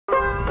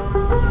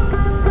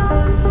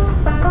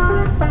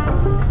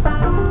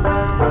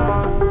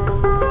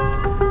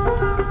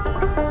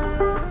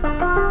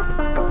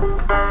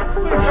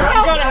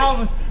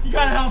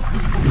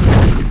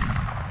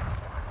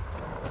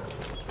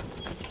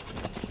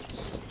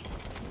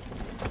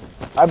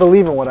I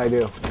believe in what I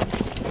do.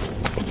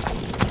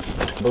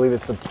 I believe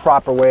it's the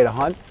proper way to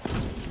hunt.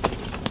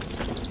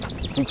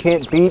 If you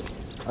can't beat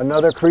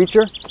another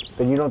creature,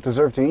 then you don't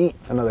deserve to eat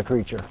another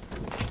creature.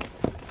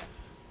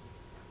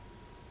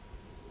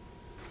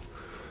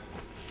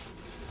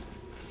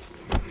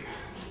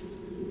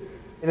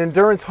 In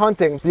endurance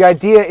hunting, the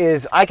idea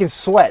is I can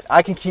sweat,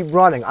 I can keep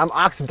running, I'm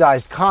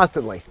oxidized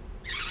constantly.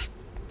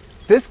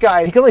 This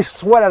guy, he can only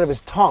sweat out of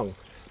his tongue,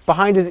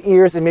 behind his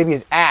ears and maybe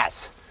his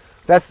ass.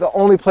 That's the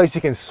only place he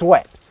can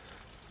sweat.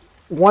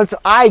 Once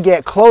I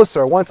get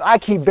closer, once I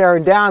keep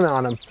bearing down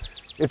on him,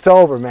 it's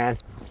over, man.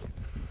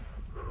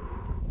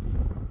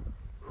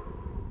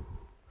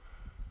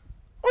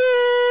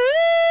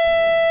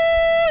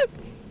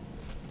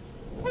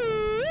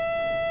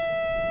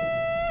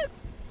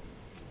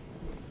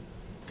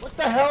 What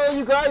the hell are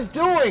you guys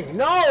doing?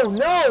 No,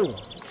 no!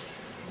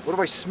 What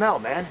do I smell,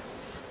 man?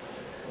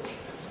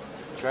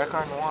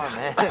 Dracar Noir,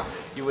 man.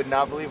 You would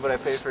not believe what I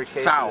paid for a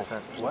case. Foul. Of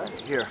this. What?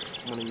 Here,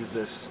 I'm gonna use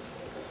this.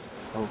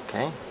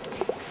 Okay.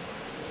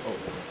 Oh,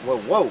 whoa,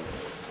 whoa.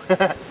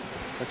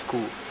 That's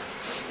cool.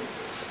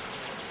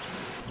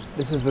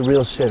 This is the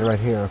real shit right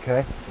here,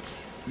 okay?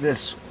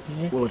 This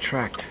will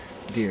attract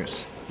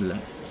deers.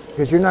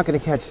 Because you're not gonna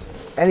catch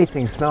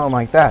anything smelling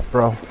like that,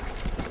 bro.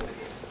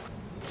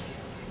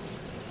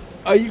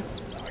 Are you?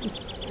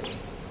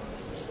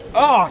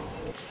 Oh!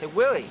 Hey,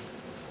 Willie.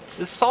 This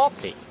is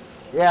salty.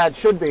 Yeah, it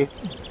should be.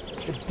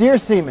 It's deer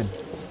semen.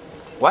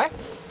 What?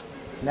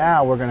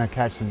 Now we're gonna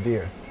catch some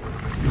deer.